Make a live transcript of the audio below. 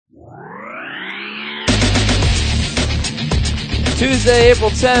Tuesday,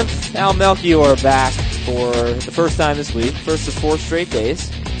 April 10th, Al Melchior back for the first time this week. First of 4 straight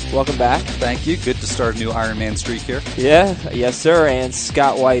days. Welcome back. Thank you. Good to start a new Iron Man streak here. Yeah, yes, sir. And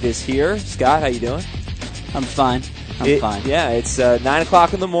Scott White is here. Scott, how you doing? I'm fine. I'm fine. Yeah, it's 9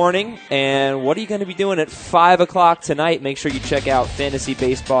 o'clock in the morning, and what are you going to be doing at 5 o'clock tonight? Make sure you check out Fantasy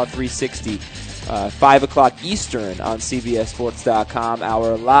Baseball 360, 5 o'clock Eastern on CBSSports.com,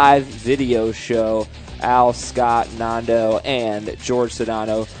 our live video show. Al, Scott, Nando, and George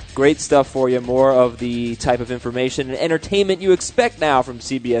Sedano. Great stuff for you. More of the type of information and entertainment you expect now from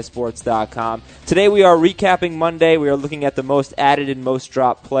CBSSports.com. Today we are recapping Monday. We are looking at the most added and most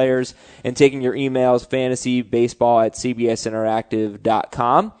dropped players and taking your emails,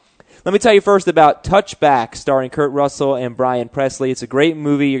 fantasybaseball@cbsinteractive.com. Let me tell you first about Touchback, starring Kurt Russell and Brian Presley. It's a great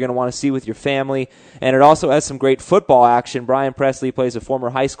movie you're going to want to see with your family, and it also has some great football action. Brian Presley plays a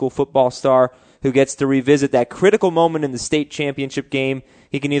former high school football star who gets to revisit that critical moment in the state championship game.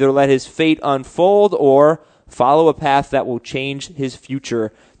 He can either let his fate unfold or follow a path that will change his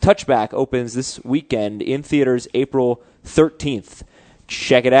future. Touchback opens this weekend in theaters April 13th.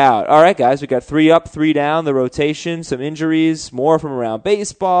 Check it out. All right, guys, we got 3 up, 3 down, the rotation, some injuries, more from around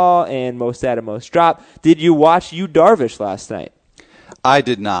baseball, and most added, most drop. Did you watch Yu Darvish last night? I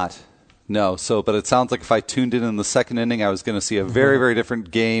did not. No, but it sounds like if I tuned in the second inning, I was going to see a very, very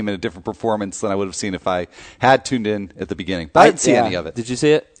different game and a different performance than I would have seen if I had tuned in at the beginning. But I didn't see any of it. Did you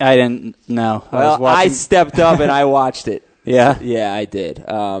see it? I didn't. No. Well, I stepped up and I watched it. Yeah? Yeah, I did.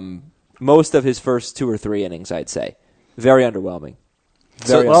 Most of his first 2 or 3 innings, I'd say. Very underwhelming.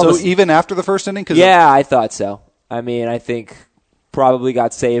 So even after the first inning? Yeah, I thought so. I mean, I think probably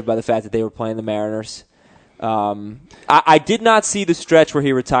got saved by the fact that they were playing the Mariners. I did not see the stretch where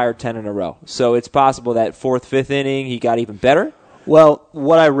he retired 10 in a row. So it's possible that 4th, 5th inning he got even better. Well,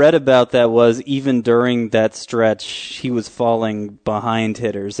 what I read about that was even during that stretch, he was falling behind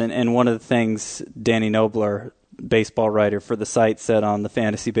hitters. And one of the things Danny Nobler, baseball writer for the site, said on the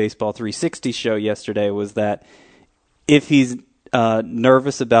Fantasy Baseball 360 show yesterday was that if he's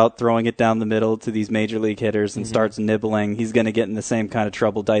nervous about throwing it down the middle to these major league hitters and starts nibbling, he's going to get in the same kind of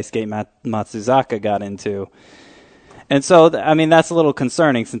trouble Daisuke Matsuzaka got into. And so, I mean, that's a little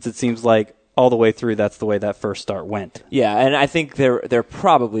concerning since it seems like all the way through that's the way that first start went. Yeah, and I think there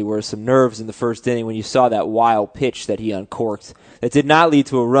probably were some nerves in the first inning when you saw that wild pitch that he uncorked that did not lead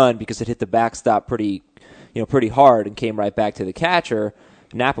to a run because it hit the backstop pretty hard and came right back to the catcher.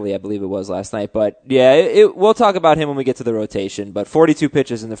 Napoli, I believe it was last night. But, yeah, we'll talk about him when we get to the rotation. But 42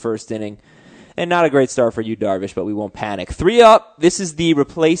 pitches in the first inning. And not a great start for Yu Darvish, but we won't panic. 3 up. This is the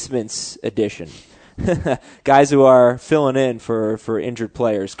replacements edition. Guys who are filling in for injured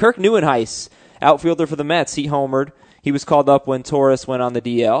players. Kirk Neuenhuis, outfielder for the Mets. He homered. He was called up when Torres went on the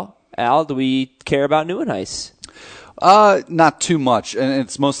DL. Al, do we care about Neuenhuis? Not too much, and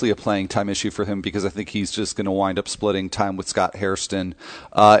it's mostly a playing time issue for him because I think he's just going to wind up splitting time with Scott Hairston.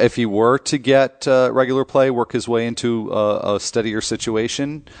 If he were to get regular play, work his way into a steadier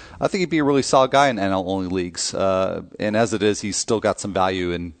situation, I think he'd be a really solid guy in NL-only leagues. And as it is, he's still got some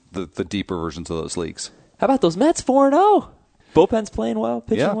value in the deeper versions of those leagues. How about those Mets 4-0? Bullpen's playing well,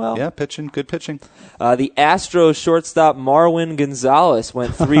 pitching well. Yeah, good pitching. The Astros shortstop Marwin Gonzalez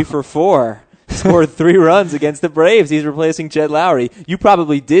went 3 for 4. Scored 3 runs against the Braves. He's replacing Jed Lowry. You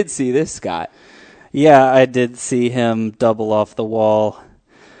probably did see this, Scott. Yeah, I did see him double off the wall.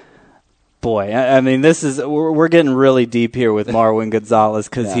 Boy, I mean, we're getting really deep here with Marwin Gonzalez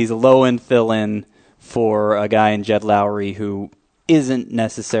because he's a low-end fill-in for a guy in Jed Lowry who isn't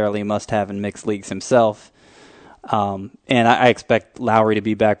necessarily a must-have in mixed leagues himself. And I expect Lowry to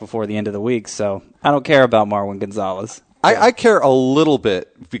be back before the end of the week, so I don't care about Marwin Gonzalez. I care a little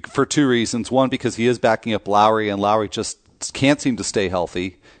bit for 2 reasons. One, because he is backing up Lowry, and Lowry just can't seem to stay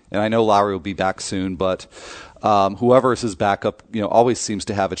healthy. And I know Lowry will be back soon, but whoever is his backup, always seems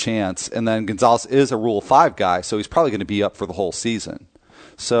to have a chance. And then Gonzalez is a Rule 5 guy, so he's probably going to be up for the whole season.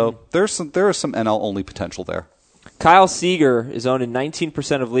 So there is some NL-only potential there. Kyle Seager is owned in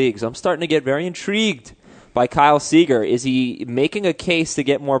 19% of leagues. I'm starting to get very intrigued by Kyle Seager. Is he making a case to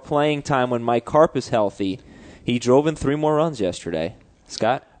get more playing time when Mike Karp is healthy? He drove in 3 more runs yesterday.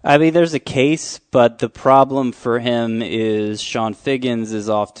 Scott? I mean, there's a case, but the problem for him is Sean Figgins is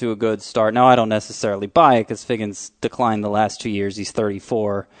off to a good start. Now, I don't necessarily buy it because Figgins declined the last 2 years. He's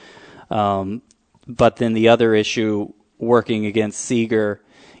 34. But then the other issue working against Seager,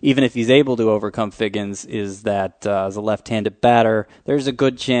 even if he's able to overcome Figgins, is that as a left-handed batter, there's a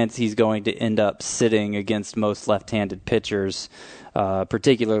good chance he's going to end up sitting against most left-handed pitchers,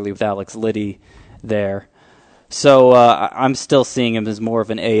 particularly with Alex Liddy there. So I'm still seeing him as more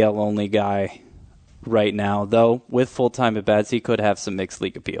of an AL-only guy right now, though with full-time at-bats, he could have some mixed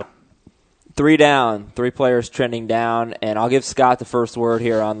league appeal. 3 down, 3 players trending down, and I'll give Scott the first word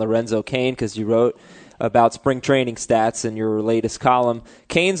here on Lorenzo Cain because you wrote about spring training stats in your latest column.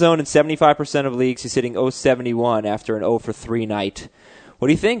 Cain's owned in 75% of leagues. He's hitting .071 after an 0-for-3 night. What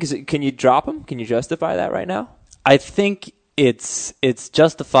do you think? Can you drop him? Can you justify that right now? I think it's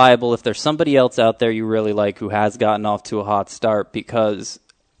justifiable if there's somebody else out there you really like who has gotten off to a hot start, because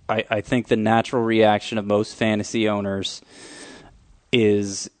I think the natural reaction of most fantasy owners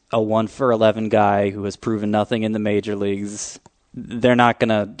is a 1-for-11 guy who has proven nothing in the major leagues. They're not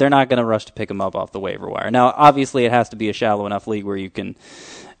gonna rush to pick him up off the waiver wire. Now, obviously, it has to be a shallow enough league where you can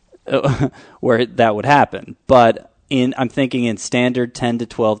where that would happen. But I'm thinking in standard 10 to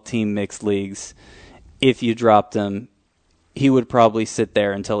 12 team mixed leagues, if you dropped him, he would probably sit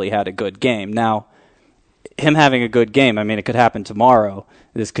there until he had a good game. Now, him having a good game, I mean, it could happen tomorrow.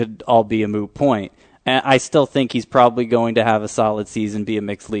 This could all be a moot point. And I still think he's probably going to have a solid season, be a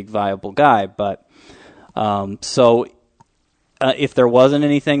mixed league viable guy. But if there wasn't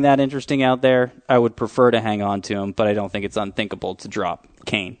anything that interesting out there, I would prefer to hang on to him, but I don't think it's unthinkable to drop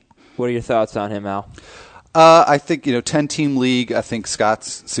Cain. What are your thoughts on him, Al? I think, 10-team league, I think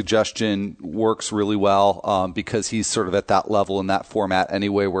Scott's suggestion works really well because he's sort of at that level in that format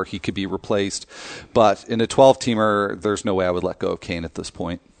anyway where he could be replaced. But in a 12-teamer, there's no way I would let go of Cain at this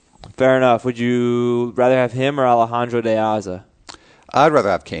point. Fair enough. Would you rather have him or Alejandro De Aza? I'd rather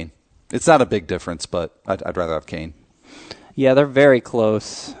have Cain. It's not a big difference, but I'd rather have Cain. Yeah, they're very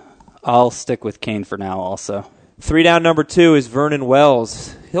close. I'll stick with Cain for now also. 3 down, number 2 is Vernon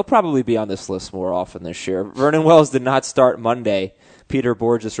Wells. He'll probably be on this list more often this year. Vernon Wells did not start Monday. Peter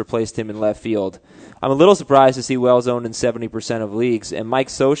Borges replaced him in left field. I'm a little surprised to see Wells owned in 70% of leagues, and Mike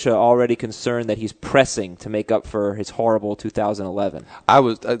Scioscia already concerned that he's pressing to make up for his horrible 2011. I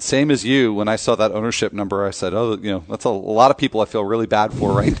was same as you. When I saw that ownership number, I said, that's a lot of people I feel really bad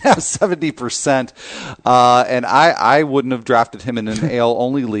for right now, 70%. And I wouldn't have drafted him in an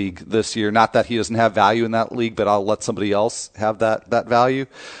AL-only league this year. Not that he doesn't have value in that league, but I'll let somebody else have that value.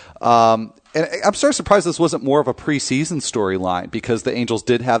 And I'm sort of surprised this wasn't more of a preseason storyline because the Angels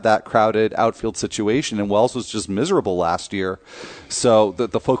did have that crowded outfield situation, and Wells was just miserable last year. So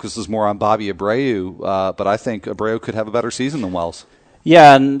the focus is more on Bobby Abreu, but I think Abreu could have a better season than Wells.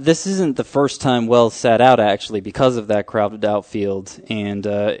 Yeah, and this isn't the first time Wells sat out, actually, because of that crowded outfield. And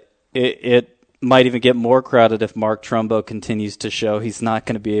it might even get more crowded if Mark Trumbo continues to show he's not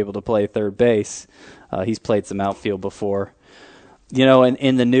going to be able to play third base. He's played some outfield before.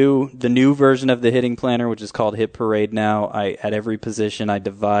 In the new version of the hitting planner, which is called Hit Parade now, at every position I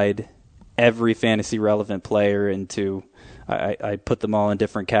divide every fantasy relevant player into. I put them all in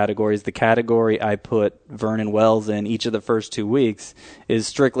different categories. The category I put Vernon Wells in each of the first 2 weeks is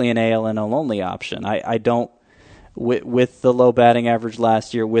strictly an AL and NL only option. I don't, with the low batting average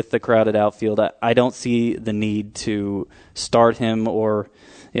last year, with the crowded outfield, I don't see the need to start him or.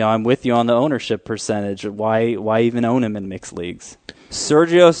 I'm with you on the ownership percentage. Why even own him in mixed leagues?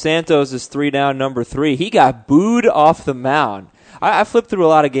 Sergio Santos is 3 down, number 3. He got booed off the mound. I flipped through a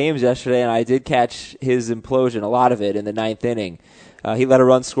lot of games yesterday, and I did catch his implosion, a lot of it, in the 9th inning. He let a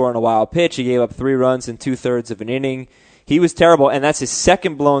run score on a wild pitch. He gave up 3 runs in 2/3 of an inning. He was terrible, and that's his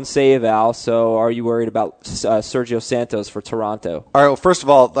second blown save, Al. So are you worried about Sergio Santos for Toronto? All right, well, first of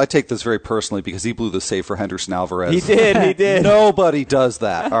all, I take this very personally because he blew the save for Henderson Alvarez. He did. Nobody does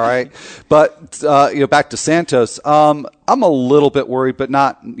that, all right? But, back to Santos, I'm a little bit worried, but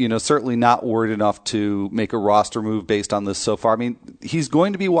not, certainly not worried enough to make a roster move based on this so far. I mean, he's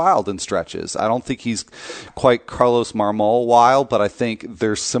going to be wild in stretches. I don't think he's quite Carlos Marmol wild, but I think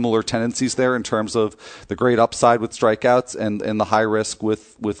there's similar tendencies there in terms of the great upside with strikeouts and the high risk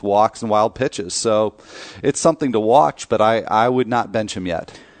with walks and wild pitches. So it's something to watch, but I would not bench him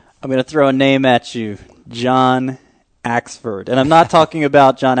yet. I'm going to throw a name at you, John Axford. And I'm not talking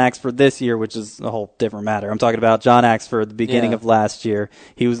about John Axford this year, which is a whole different matter. I'm talking about John Axford at the beginning of last year.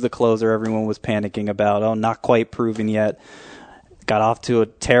 He was the closer everyone was panicking about. Not quite proven yet. Got off to a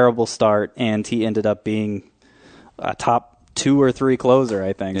terrible start, and he ended up being a top 2 or 3 closer,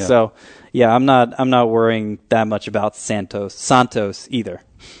 I think. Yeah. So, I'm not worrying that much about Santos either.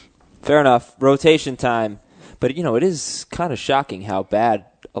 Fair enough. Rotation time. But, it is kind of shocking how bad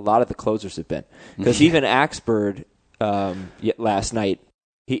a lot of the closers have been. Because even Axford last night,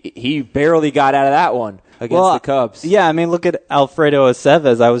 he barely got out of that one. against the Cubs. Yeah, I mean, look at Alfredo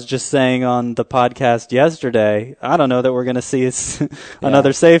Aceves. I was just saying on the podcast yesterday, I don't know that we're going to see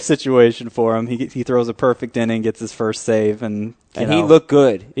another save situation for him. He throws a perfect inning, gets his first save, and he looked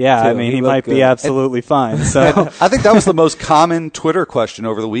good. Yeah, too. I mean, he might be absolutely fine. So I think that was the most common Twitter question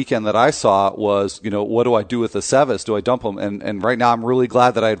over the weekend that I saw was, what do I do with Aceves? Do I dump him? And right now I'm really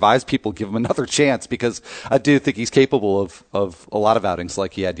glad that I advise people give him another chance because I do think he's capable of a lot of outings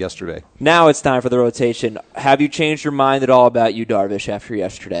like he had yesterday. Now it's time for the rotation. Have you changed your mind at all about Yu Darvish after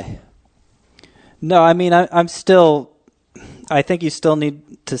yesterday? No, I mean, I'm still. I think you still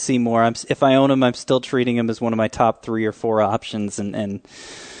need to see more. If I own him, I'm still treating him as one of my top 3 or 4 options, and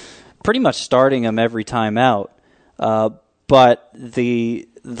pretty much starting him every time out. But the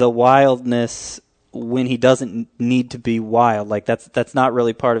wildness when he doesn't need to be wild, like that's not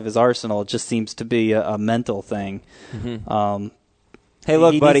really part of his arsenal. It just seems to be a mental thing. Mm-hmm. Hey,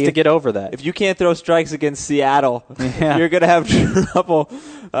 look, buddy, needs to get over that. If you can't throw strikes against Seattle, you're going to have trouble.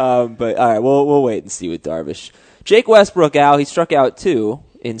 But all right, we'll wait and see with Darvish. Jake Westbrook, Al, he struck out 2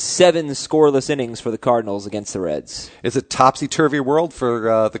 in 7 scoreless innings for the Cardinals against the Reds. It's a topsy-turvy world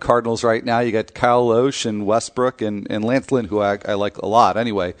for the Cardinals right now. You got Kyle Loesch and Westbrook and Lance Lynn, who I like a lot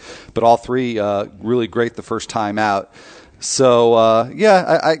anyway. But all 3 really great the first time out. So,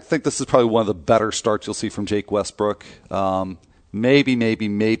 I think this is probably one of the better starts you'll see from Jake Westbrook. Maybe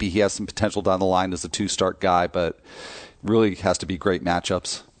he has some potential down the line as a 2-start guy, but really has to be great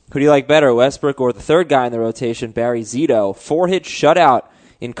matchups. Who do you like better, Westbrook or the third guy in the rotation, Barry Zito? 4-hit shutout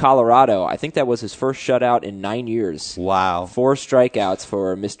in Colorado. I think that was his first shutout in 9 years. Wow. 4 strikeouts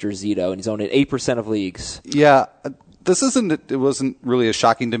for Mr. Zito, and he's owned in 8% of leagues. Yeah, it wasn't really as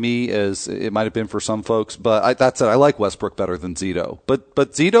shocking to me as it might have been for some folks, but that said, I like Westbrook better than Zito. But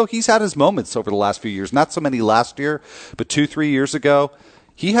Zito, he's had his moments over the last few years. Not so many last year, but 2-3 years ago,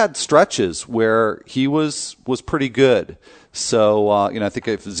 he had stretches where he was pretty good. So, I think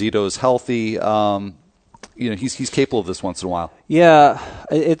if Zito is healthy, he's capable of this once in a while. Yeah,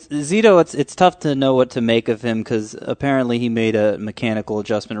 it's tough to know what to make of him because apparently he made a mechanical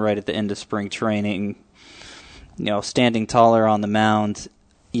adjustment right at the end of spring training. Standing taller on the mound.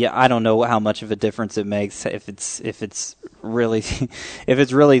 Yeah, I don't know how much of a difference it makes if it's really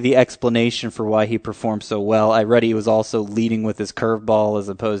the explanation for why he performed so well. I read he was also leading with his curveball as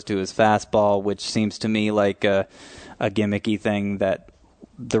opposed to his fastball, which seems to me like a gimmicky thing that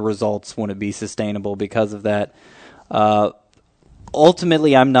the results wouldn't be sustainable because of that.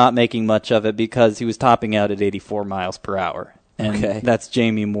 Ultimately, I'm not making much of it because he was topping out at 84 miles per hour, and that's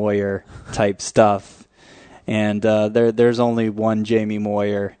Jamie Moyer type stuff. And there's only one Jamie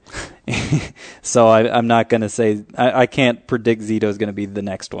Moyer, so I'm not going to say I can't predict Zito's going to be the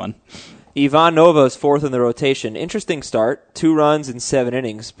next one. Ivan Nova's 4th in the rotation. Interesting start. 2 runs in 7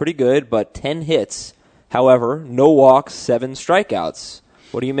 innings. Pretty good, but 10 hits. However, no walks, 7 strikeouts.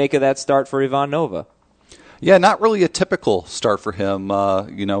 What do you make of that start for Ivan Nova? Yeah, not really a typical start for him.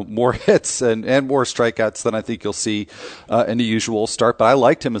 More hits and more strikeouts than I think you'll see in the usual start. But I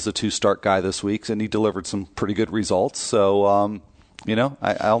liked him as a 2-start guy this week, and he delivered some pretty good results. So,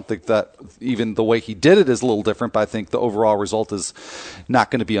 I don't think that even the way he did it is a little different, but I think the overall result is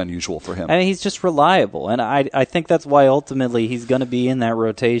not going to be unusual for him. I mean, he's just reliable, and I think that's why ultimately he's going to be in that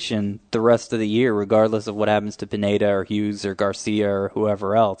rotation the rest of the year, regardless of what happens to Pineda or Hughes or Garcia or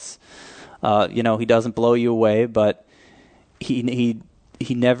whoever else. He doesn't blow you away, but he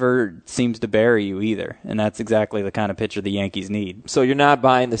never seems to bury you either, and that's exactly the kind of pitcher the Yankees need. So you're not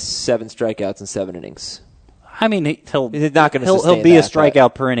buying the 7 strikeouts in 7 innings? I mean, he'll be a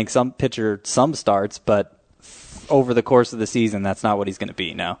strikeout per inning, some pitcher, some starts, but over the course of the season, that's not what he's going to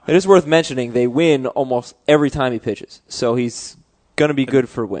be now. It is worth mentioning they win almost every time he pitches, so he's going to be good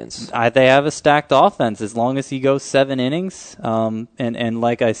for wins. They have a stacked offense as long as he goes 7 innings, and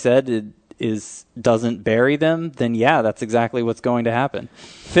like I said, doesn't bury them, then yeah, that's exactly what's going to happen.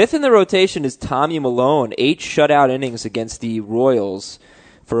 5th in the rotation is Tommy Milone, 8 shutout innings against the Royals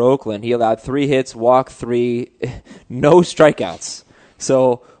for Oakland. He allowed 3 hits, walked 3, no strikeouts.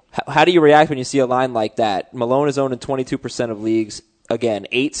 So how do you react when you see a line like that? Milone is owned in 22% of leagues. Again,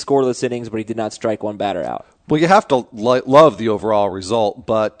 8 scoreless innings, but he did not strike 1 batter out. Well, you have to love the overall result,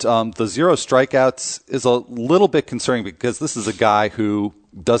 but the 0 strikeouts is a little bit concerning because this is a guy who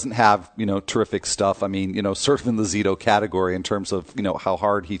doesn't have, terrific stuff. I mean, sort of in the Zito category in terms of, how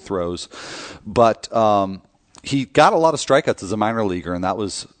hard he throws. But he got a lot of strikeouts as a minor leaguer, and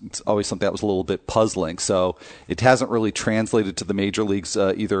it's always something that was a little bit puzzling. So it hasn't really translated to the major leagues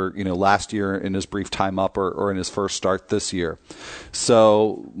either, last year in his brief time up or in his first start this year.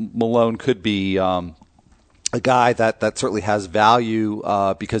 So Milone could be a guy that certainly has value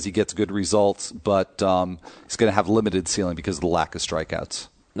because he gets good results, but he's going to have limited ceiling because of the lack of strikeouts.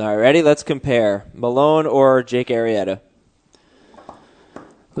 All right, ready? Let's compare. Malone or Jake Arrieta?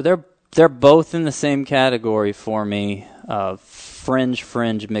 Well, they're both in the same category for me.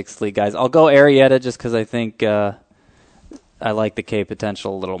 Fringe mixed league guys. I'll go Arrieta just because I think I like the K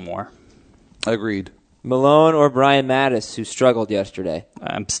potential a little more. Agreed. Malone or Brian Mattis, who struggled yesterday?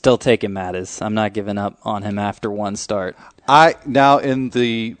 I'm still taking Mattis. I'm not giving up on him after one start. It's no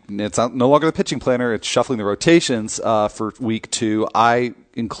longer the pitching planner. It's shuffling the rotations for week 2. I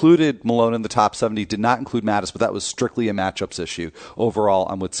included Malone in the top 70, did not include Mattis, but that was strictly a matchups issue. Overall,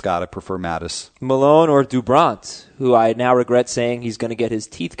 I'm with Scott. I prefer Mattis. Malone or Dubront, who I now regret saying he's going to get his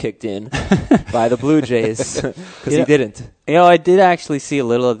teeth kicked in by the Blue Jays because he didn't. I did actually see a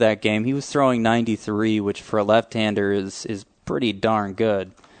little of that game. He was throwing 93, which for a left-hander is pretty darn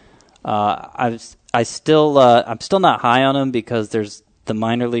good. I'm still not high on him because the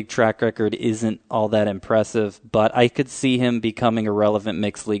minor league track record isn't all that impressive, but I could see him becoming a relevant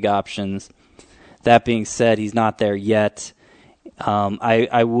mixed league options. That being said, he's not there yet.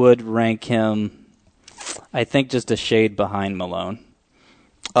 I would rank him, I think, just a shade behind Malone.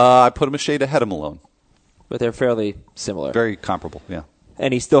 I put him a shade ahead of Malone. But they're fairly similar. Very comparable, yeah.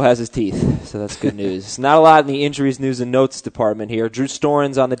 And he still has his teeth, so that's good news. Not a lot in the injuries, news, and notes department here. Drew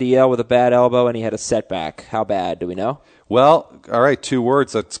Storen's on the DL with a bad elbow, and he had a setback. How bad? Do we know? Well, all right, 2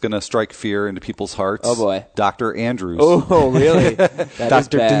 words that's going to strike fear into people's hearts. Oh, boy. Dr. Andrews. Oh, really?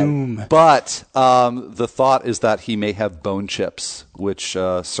 Dr. Doom. But the thought is that he may have bone chips, which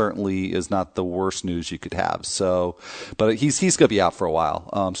certainly is not the worst news you could have. So, but he's going to be out for a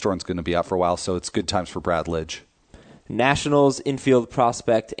while. Storen's going to be out for a while, so it's good times for Brad Lidge. Nationals infield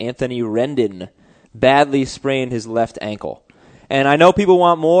prospect Anthony Rendon badly sprained his left ankle. And I know people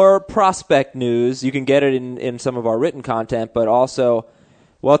want more prospect news. You can get it in some of our written content, but also,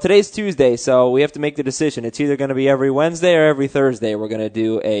 well, today's Tuesday, so we have to make the decision. It's either going to be every Wednesday or every Thursday we're going to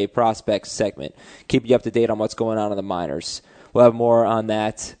do a prospect segment. Keep you up to date on what's going on in the minors. We'll have more on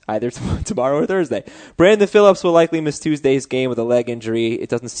that either tomorrow or Thursday. Brandon Phillips will likely miss Tuesday's game with a leg injury. It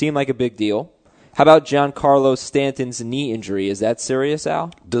doesn't seem like a big deal. How about Giancarlo Stanton's knee injury? Is that serious,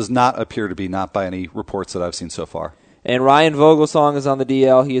 Al? Does not appear to be, not by any reports that I've seen so far. And Ryan Vogelsong is on the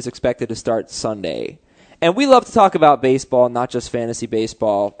DL. He is expected to start Sunday. And we love to talk about baseball, not just fantasy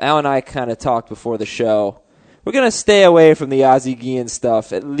baseball. Al and I kind of talked before the show. We're going to stay away from the Ozzie Guillen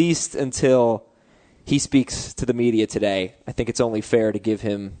stuff, at least until he speaks to the media today. I think it's only fair to give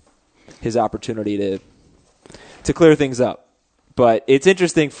him his opportunity to clear things up. But it's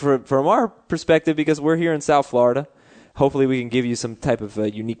interesting from our perspective because we're here in South Florida. Hopefully we can give you some type of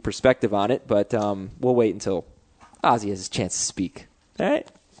unique perspective on it, but we'll wait until Ozzie has his chance to speak. All right?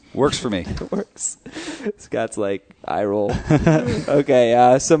 Works for me. It works. Scott's like, eye roll.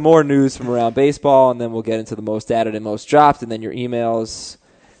 Okay, some more news from around baseball, and then we'll get into the most added and most dropped, and then your emails.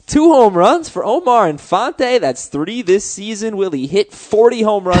 2 home runs for Omar Infante. That's 3 this season. Will he hit 40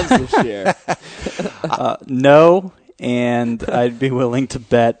 home runs this year? No. And I'd be willing to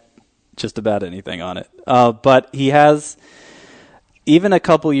bet just about anything on it. But he has, even a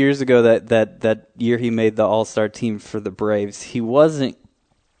couple years ago, that year he made the All-Star team for the Braves, he wasn't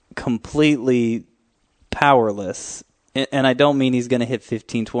completely powerless. And I don't mean he's going to hit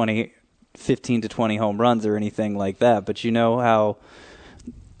 15 to 20 home runs or anything like that. But you know how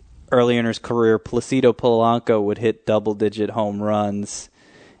early in his career, Placido Polanco would hit double-digit home runs,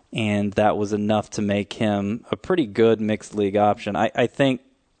 and that was enough to make him a pretty good mixed league option. I think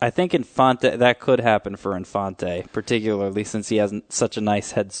Infante, that could happen for Infante, particularly since he has such a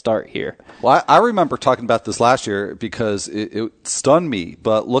nice head start here. Well, I remember talking about this last year because it stunned me.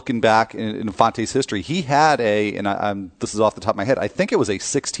 But looking back in Infante's history, he had this is off the top of my head, I think it was a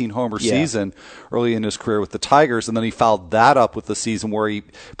 16-homer season early in his career with the Tigers, and then he followed that up with the season where he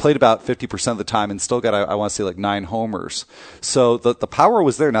played about 50% of the time and still got, I want to say, like 9 homers. So the power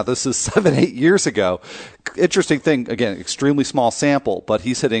was there. Now, this is 7-8 years ago. Interesting thing, again, extremely small sample, but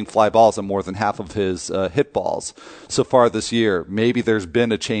he's hitting fly balls on more than half of his hit balls so far this year. Maybe there's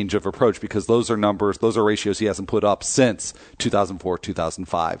been a change of approach because those are numbers, those are ratios he hasn't put up since 2004,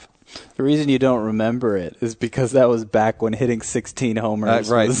 2005. The reason you don't remember it is because that was back when hitting 16 homers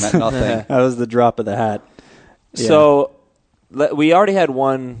meant nothing. That was the drop of the hat. Yeah. So we already had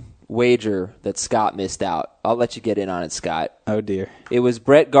one wager that Scott missed out. I'll let you get in on it, Scott. Oh, dear. It was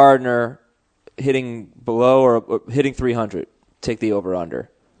Brett Gardner hitting below or hitting 300. Take the over-under.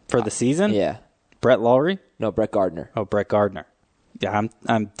 For the season? Yeah. Brett Lawrie? No, Brett Gardner. Oh, Brett Gardner. Yeah,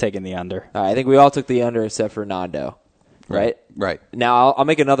 I'm taking the under. All right, I think we all took the under except for Nando. Right? Right. Now, I'll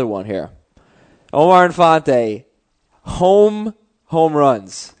make another one here. Omar Infante, home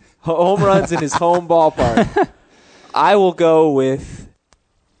runs. Home runs in his home ballpark. I will go with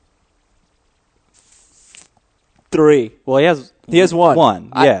 3. Well, he has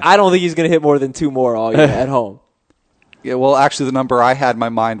 1. Yeah. I don't think he's going to hit more than 2 more all year at home. Yeah, well, actually, the number I had in my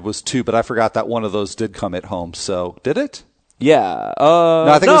mind was 2, but I forgot that one of those did come at home. So, did it? Yeah.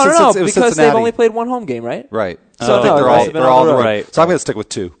 I think it was because Cincinnati. they've only played 1 home game, right? Right. So So I think right. they're all Right. right. So I'm going to stick with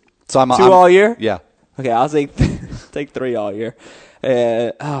 2. So I'm 2 all year? Yeah. Okay, I'll take 3 all year.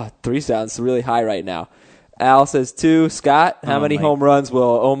 3 sounds really high right now. Al says 2. Scott, how many home runs will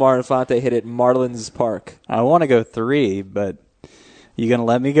Omar Infante hit at Marlins Park? I want to go 3, but you going to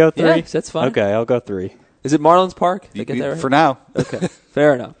let me go 3? Yeah, that's fine. Okay, I'll go 3. Is it Marlins Park? Did I get that right? For now. Okay,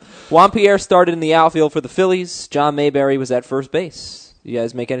 fair enough. Juan Pierre started in the outfield for the Phillies. John Mayberry was at first base. You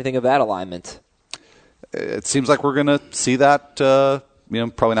guys make anything of that alignment? It seems like we're going to see that,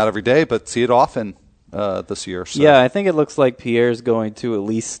 probably not every day, but see it often this year. So. Yeah, I think it looks like Pierre's going to at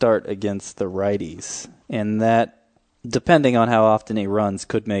least start against the righties. And that, depending on how often he runs,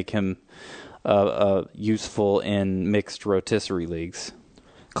 could make him useful in mixed rotisserie leagues.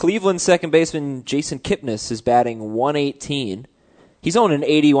 Cleveland second baseman Jason Kipnis is batting 118. He's owned in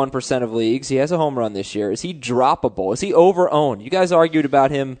 81% of leagues. He has a home run this year. Is he droppable? Is he over-owned? You guys argued about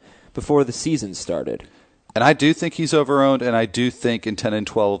him before the season started. And I do think he's over-owned, and I do think in 10 and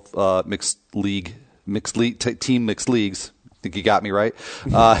 12 team mixed leagues, I think you got me right,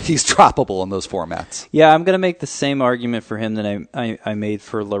 he's droppable in those formats. Yeah, I'm going to make the same argument for him that I made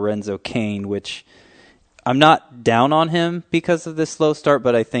for Lorenzo Cain, which I'm not down on him because of this slow start,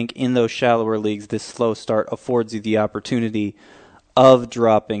 but I think in those shallower leagues, this slow start affords you the opportunity of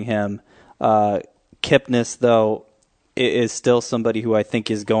dropping him. Kipnis, though, is still somebody who I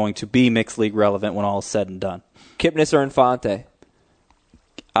think is going to be mixed league relevant when all is said and done. Kipnis or Infante?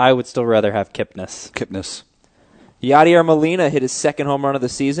 I would still rather have Kipnis. Yadier Molina hit his second home run of the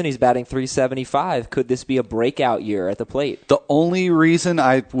season. He's batting .375. Could this be a breakout year at the plate? The only reason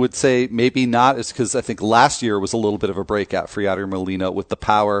I would say maybe not is because I think last year was a little bit of a breakout for Yadier Molina with the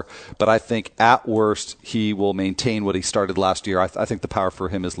power, but I think at worst he will maintain what he started last year. I think the power for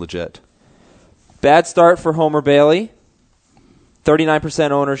him is legit. Bad start for Homer Bailey.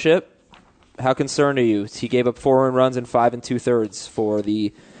 39% ownership. How concerned are you? He gave up 4 earned runs in 5 2/3 for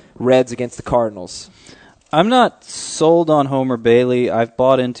the Reds against the Cardinals. I'm not sold on Homer Bailey. I've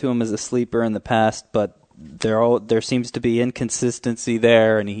bought into him as a sleeper in the past, but there seems to be inconsistency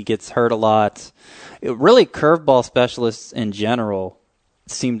there, and he gets hurt a lot. Really, curveball specialists in general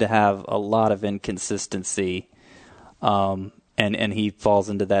seem to have a lot of inconsistency, and he falls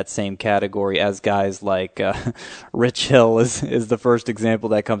into that same category as guys like Rich Hill is the first example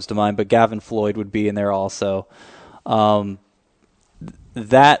that comes to mind, but Gavin Floyd would be in there also.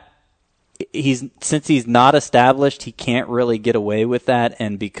 Since he's not established, he can't really get away with that,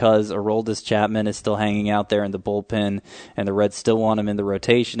 and because Aroldis Chapman is still hanging out there in the bullpen and the Reds still want him in the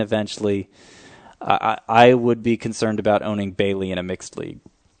rotation eventually, I would be concerned about owning Bailey in a mixed league.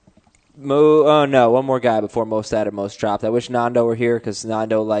 One more guy before most added, most dropped. I wish Nando were here because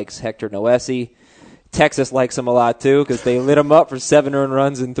Nando likes Hector Noesi. Texas likes him a lot too because they lit him up for 7 earned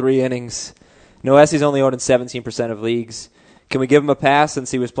runs in 3 innings. Noesi's only owned in 17% of leagues. Can we give him a pass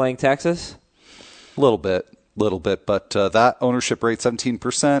since he was playing Texas? A little bit, but that ownership rate,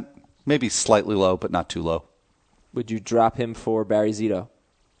 17%, maybe slightly low, but not too low. Would you drop him for Barry Zito,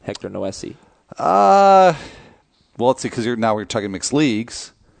 Hector Noesi? Well, let's see, because now we're talking mixed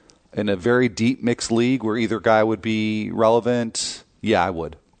leagues. In a very deep mixed league where either guy would be relevant, yeah, I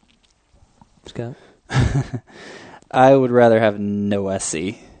would. Scott? I would rather have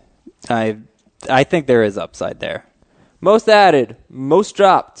Noesi. I think there is upside there. Most added, most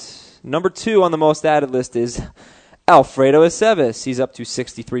dropped. Number 2 on the most added list is Alfredo Aceves. He's up to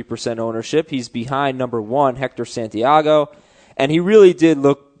 63% ownership. He's behind number 1, Hector Santiago. And he really did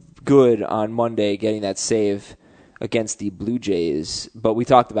look good on Monday getting that save against the Blue Jays. But we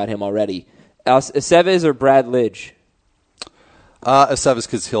talked about him already. Aceves or Brad Lidge? Aceves,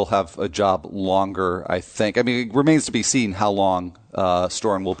 because he'll have a job longer, I think. I mean, it remains to be seen how long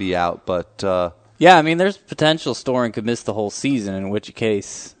Storen will be out, but... Yeah, I mean, there's potential Storen could miss the whole season, in which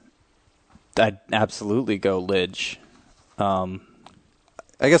case I'd absolutely go Lidge. I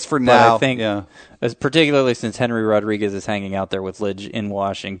guess for now, I think, particularly since Henry Rodriguez is hanging out there with Lidge in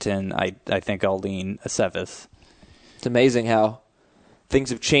Washington, I think I'll lean Aceves. It's amazing how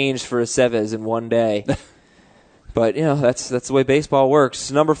things have changed for Aceves in one day. But, that's the way baseball works.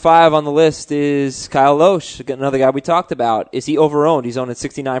 Number 5 on the list is Kyle Loesch, another guy we talked about. Is he over-owned? He's owned in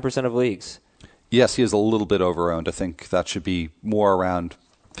 69% of leagues. Yes, he is a little bit over-owned. I think that should be more around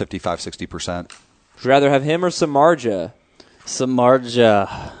 55-60%. Would you rather have him or Samardzija?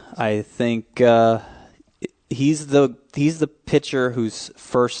 Samardzija, I think he's the pitcher whose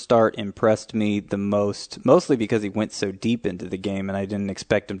first start impressed me the most, mostly because he went so deep into the game, and I didn't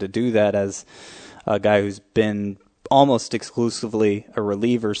expect him to do that as a guy who's been almost exclusively a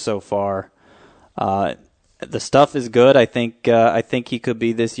reliever so far. The stuff is good. I think he could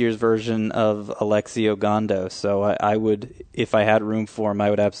be this year's version of Alexi Ogando. So I would, if I had room for him, I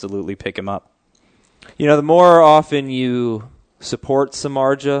would absolutely pick him up. You know, the more often you support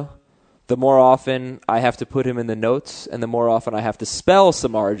Samardzija, the more often I have to put him in the notes, and the more often I have to spell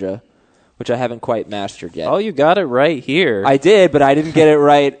Samardzija, which I haven't quite mastered yet. Oh, you got it right here. I did, but I didn't get it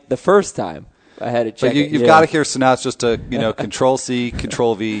right the first time. I had to check but you've got it here, so now it's just a Control-C,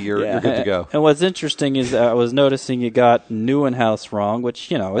 Control-V, you're good to go. And what's interesting is I was noticing you got Neuenhuis wrong,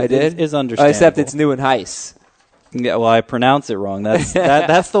 which, I did? is understandable. Except it's Neuenhuis. Yeah, well, I pronounce it wrong.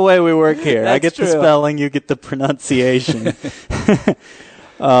 That's the way we work here. I get true. the spelling, you get the pronunciation.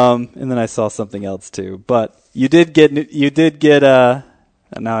 And then I saw something else too. But you did get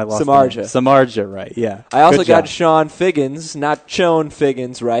now I lost Samardzija, right? Yeah. I also got Sean Figgins, not Chone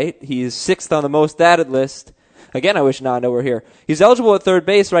Figgins, right? He's 6th on the most added list. Again, I wish Nando were here. He's eligible at third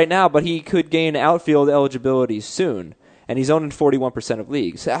base right now, but he could gain outfield eligibility soon. And he's owned in 41% of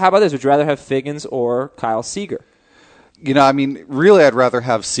leagues. How about this? Would you rather have Figgins or Kyle Seager? Really, I'd rather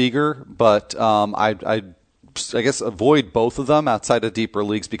have Seager, but I guess avoid both of them outside of deeper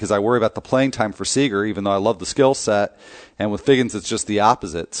leagues because I worry about the playing time for Seager, even though I love the skill set. And with Figgins, it's just the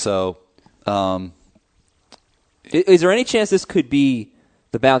opposite. So, is there any chance this could be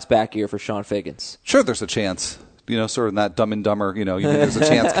the bounce back year for Sean Figgins? Sure, there's a chance. Sort of in that Dumb and Dumber, you mean there's a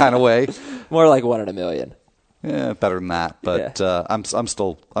chance kind of way. More like 1 in a million. Yeah, better than that. But yeah. I'm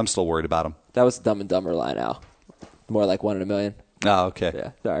still worried about him. That was the Dumb and Dumber line, Al. More like 1 in a million. Oh, okay.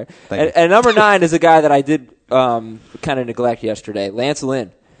 Yeah, sorry. Thank you. And number 9 is a guy that I did kind of neglect yesterday, Lance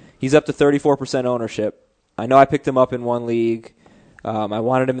Lynn. He's up to 34% ownership. I know I picked him up in one league. I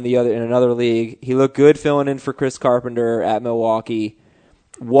wanted him in another league. He looked good filling in for Chris Carpenter at Milwaukee.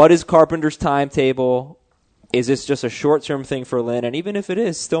 What is Carpenter's timetable? Is this just a short-term thing for Lynn? And even if it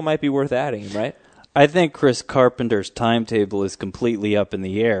is, still might be worth adding him, right? I think Chris Carpenter's timetable is completely up in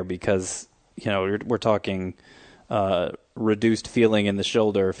the air because, we're talking reduced feeling in the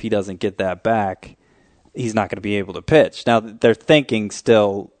shoulder. If he doesn't get that back, he's not going to be able to pitch. Now, they're thinking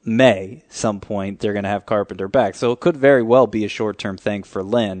still May, some point, they're going to have Carpenter back. So it could very well be a short-term thing for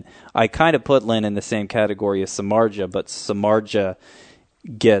Lynn. I kind of put Lynn in the same category as Samardzija, but Samardzija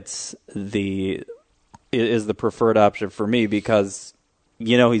is the preferred option for me because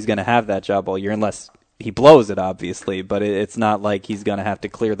he's going to have that job all year unless he blows it, obviously, but it's not like he's going to have to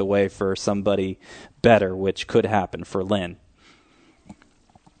clear the way for somebody better, which could happen for Lynn.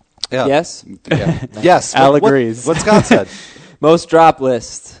 Yeah. Yes? Yeah. Yes. Al agrees. What Scott said. Most drop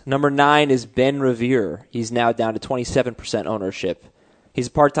list. Number 9 is Ben Revere. He's now down to 27% ownership. He's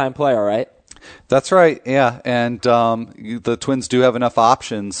a part-time player, right? That's right, yeah. And the Twins do have enough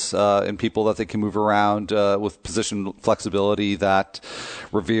options in people that they can move around with position flexibility that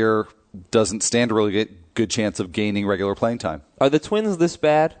Revere doesn't stand a really good chance of gaining regular playing time. Are the Twins this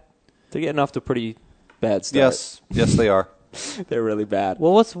bad? They're getting off to a pretty bad start. Yes, they are. They're really bad.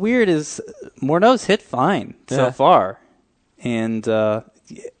 Well, what's weird is Morneau's hit fine so far. And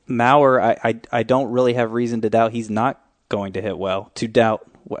Mauer, I don't really have reason to doubt he's not going to hit well.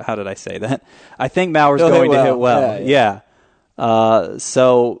 How did I say that? I think Mauer's going to hit well. Yeah.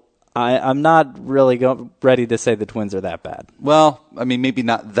 So I'm not really ready to say the Twins are that bad. Well, maybe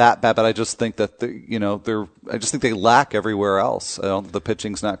not that bad, but I just think that I just think they lack everywhere else. The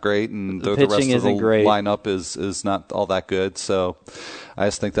pitching's not great, and the rest of the lineup is not all that good. So I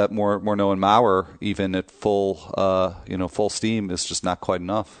just think that Morneau and Mauer, even at full steam, is just not quite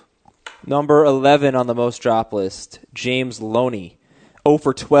enough. Number 11 on the most drop list, James Loney, 0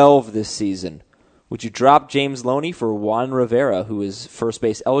 for 12 this season. Would you drop James Loney for Juan Rivera, who is first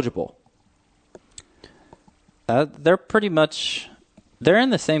base eligible? They're pretty much they're in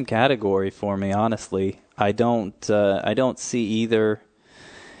the same category for me, honestly. I don't see either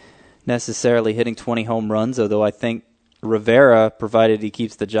necessarily hitting 20 home runs, although I think Rivera, provided he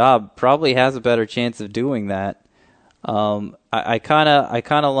keeps the job, probably has a better chance of doing that. I kind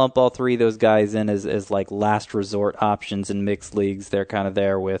of lump all three of those guys in as like last resort options in mixed leagues. They're kind of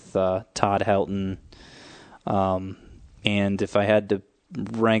there with Todd Helton, and if I had to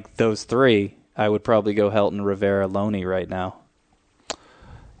rank those three, I would probably go Helton, Rivera, Loney right now.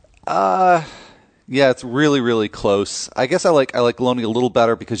 Yeah, it's really, really close. I guess I like Loney a little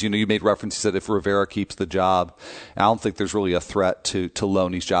better because, you made reference, you said if Rivera keeps the job. I don't think there's really a threat to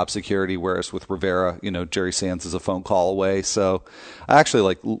Loney's job security, whereas with Rivera, Jerry Sands is a phone call away. So I actually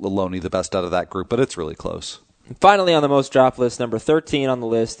like Loney the best out of that group, but it's really close. Finally, on the most dropped list, number 13 on the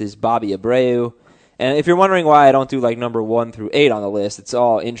list is Bobby Abreu. And if you're wondering why I don't do like number 1 through 8 on the list, it's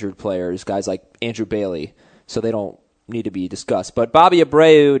all injured players, guys like Andrew Bailey, so they don't need to be discussed. But Bobby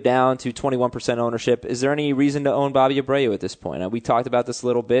Abreu down to 21% ownership. Is there any reason to own Bobby Abreu at this point? We talked about this a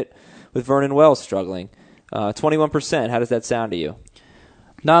little bit with Vernon Wells struggling. 21%, how does that sound to you?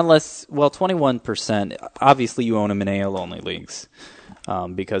 Not unless, 21%, obviously you own him in AL-only leagues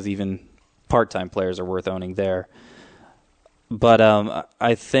because even part-time players are worth owning there. But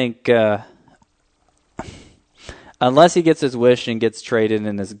I think unless he gets his wish and gets traded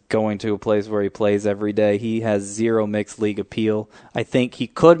and is going to a place where he plays every day, he has zero mixed league appeal. I think he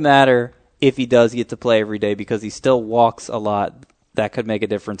could matter if he does get to play every day because he still walks a lot. That could make a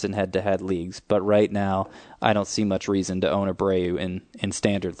difference in head-to-head leagues. But right now, I don't see much reason to own Abreu in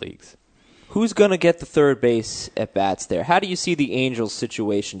standard leagues. Who's going to get the third base at bats there? How do you see the Angels'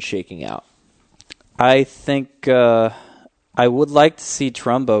 situation shaking out? I think I would like to see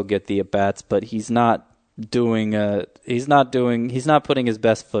Trumbo get the at-bats, but he's not putting his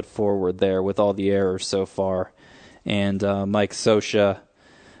best foot forward there with all the errors so far. And Mike Scioscia,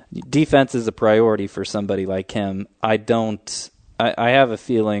 defense is a priority for somebody like him. I have a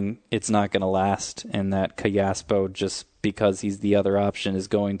feeling it's not going to last, and that Callaspo, just because he's the other option, is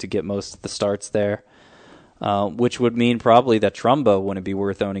going to get most of the starts there, which would mean probably that Trumbo wouldn't be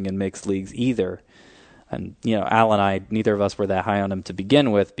worth owning in mixed leagues either. And, Al and I, neither of us were that high on him to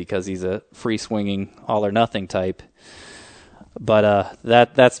begin with because he's a free-swinging, all-or-nothing type. But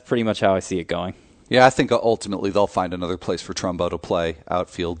that's pretty much how I see it going. Yeah, I think ultimately they'll find another place for Trumbo to play.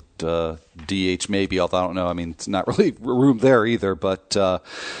 Outfield, DH maybe, although I don't know. I mean, it's not really room there either. But,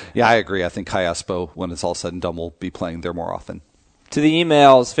 yeah, I agree. I think Callaspo, when it's all said and done, will be playing there more often. To the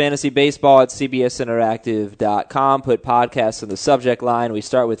emails, fantasybaseball@cbsinteractive.com. Put podcasts in the subject line. We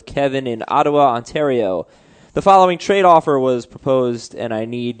start with Kevin in Ottawa, Ontario. The following trade offer was proposed, and I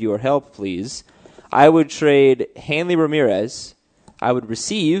need your help, please. I would trade Hanley Ramirez. I would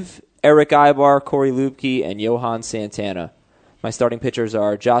receive Eric Ibar, Corey Lubke, and Johan Santana. My starting pitchers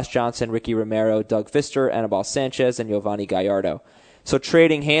are Josh Johnson, Ricky Romero, Doug Fister, Anibal Sanchez, and Giovanni Gallardo. So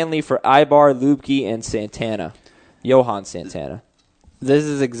trading Hanley for Ibar, Lubke, and Santana. Johan Santana. This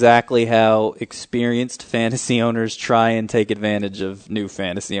is exactly how experienced fantasy owners try and take advantage of new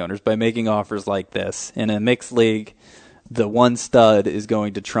fantasy owners, by making offers like this. In a mixed league, the one stud is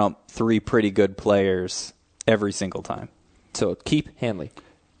going to trump three pretty good players every single time. So keep Hanley.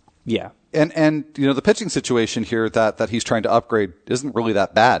 Yeah. And the pitching situation here that he's trying to upgrade isn't really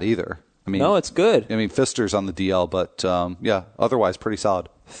that bad either. I mean, no, it's good. I mean, Fister's on the DL, but otherwise pretty solid.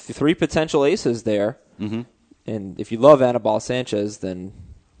 Three potential aces there. Mm-hmm. And if you love Anibal Sanchez, then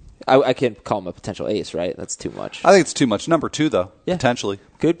I can't call him a potential ace, right? That's too much. I think it's too much. Number 2, though, yeah. Potentially.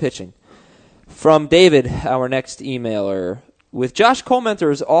 Good pitching. From David, our next emailer. With Josh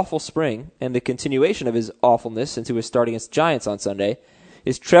Colementer's awful spring and the continuation of his awfulness into his start against Giants on Sunday,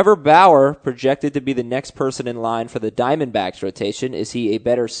 is Trevor Bauer projected to be the next person in line for the Diamondbacks rotation? Is he a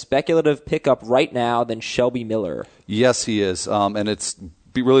better speculative pickup right now than Shelby Miller? Yes, he is. And it's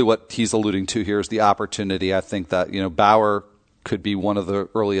really what he's alluding to here is the opportunity. I think that, Bauer could be one of the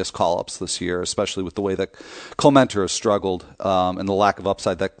earliest call-ups this year, especially with the way that Colementer has struggled and the lack of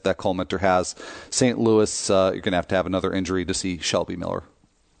upside that Colementer has. St. Louis, you're going to have another injury to see Shelby Miller.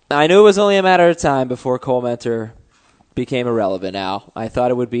 I knew it was only a matter of time before Colementer became irrelevant, Al. I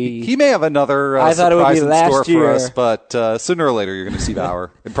thought it would be... He may have another surprise in store for us, but sooner or later you're going to see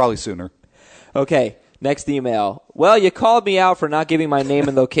Bauer, and probably sooner. Okay. Next email. Well, you called me out for not giving my name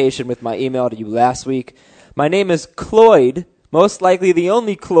and location with my email to you last week. My name is Cloyd, most likely the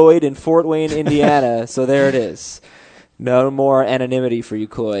only Cloyd in Fort Wayne, Indiana, so there it is. No more anonymity for you,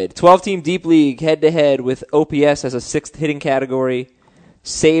 Cloyd. 12-team deep league, head-to-head with OPS as a 6th hitting category,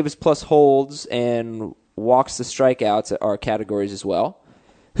 saves plus holds, and walks to strikeouts are categories as well.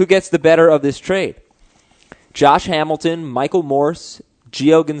 Who gets the better of this trade? Josh Hamilton, Michael Morse,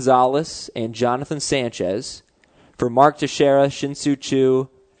 Gio Gonzalez, and Jonathan Sanchez for Mark Teixeira, Shin-Soo Choo,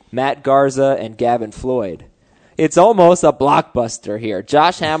 Matt Garza, and Gavin Floyd. It's almost a blockbuster here.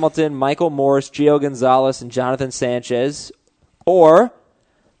 Josh Hamilton, Michael Morse, Gio Gonzalez, and Jonathan Sanchez, or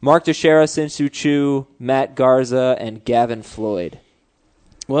Mark Teixeira, Shin-Soo Choo, Matt Garza, and Gavin Floyd.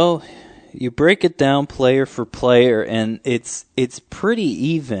 Well, you break it down player for player, and it's pretty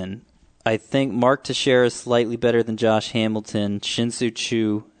even. I think Mark Teixeira is slightly better than Josh Hamilton. Shin-Soo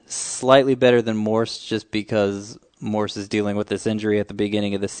Choo slightly better than Morse just because Morse is dealing with this injury at the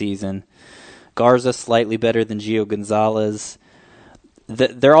beginning of the season. Garza slightly better than Gio Gonzalez.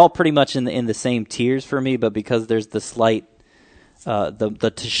 They're all pretty much in the same tiers for me, but because there's the slight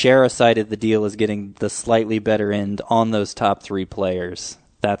the Teixeira side of the deal is getting the slightly better end on those top 3 players.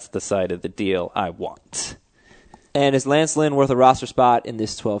 That's the side of the deal I want. And is Lance Lynn worth a roster spot in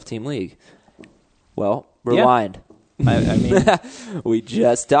this 12-team league? Well, rewind. Yeah. I mean, we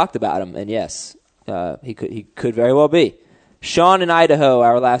just talked about him, and yes, he could very well be. Sean in Idaho,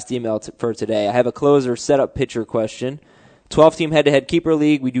 our last email for today. I have a closer setup pitcher question. 12-team head-to-head keeper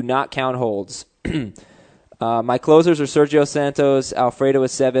league. We do not count holds. My closers are Sergio Santos, Alfredo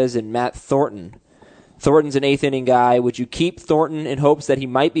Aceves, and Matt Thornton. Thornton's an 8th-inning guy. Would you keep Thornton in hopes that he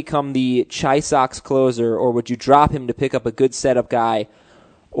might become the Chi Sox closer, or would you drop him to pick up a good setup guy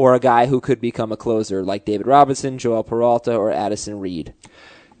or a guy who could become a closer like David Robinson, Joel Peralta, or Addison Reed?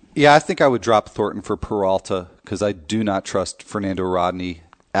 Yeah, I think I would drop Thornton for Peralta because I do not trust Fernando Rodney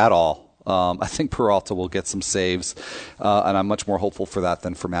at all. I think Peralta will get some saves, and I'm much more hopeful for that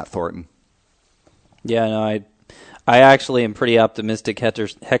than for Matt Thornton. Yeah, no, I actually am pretty optimistic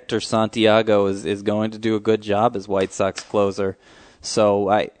Hector Santiago is going to do a good job as White Sox closer.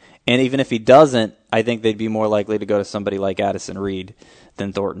 And even if he doesn't, I think they'd be more likely to go to somebody like Addison Reed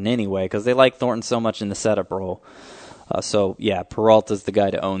than Thornton anyway, because they like Thornton so much in the setup role. Peralta's the guy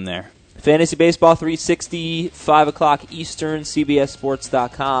to own there. Fantasy Baseball 360, 5 o'clock Eastern,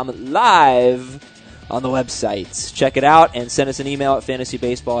 CBSSports.com, live on the website. Check it out and send us an email at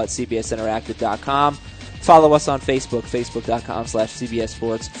fantasybaseball@cbsinteractive.com. Follow us on Facebook, facebook.com/CBS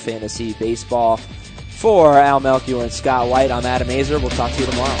Sports Fantasy Baseball. For Al Melchior and Scott White, I'm Adam Azer. We'll talk to you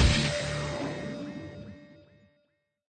tomorrow.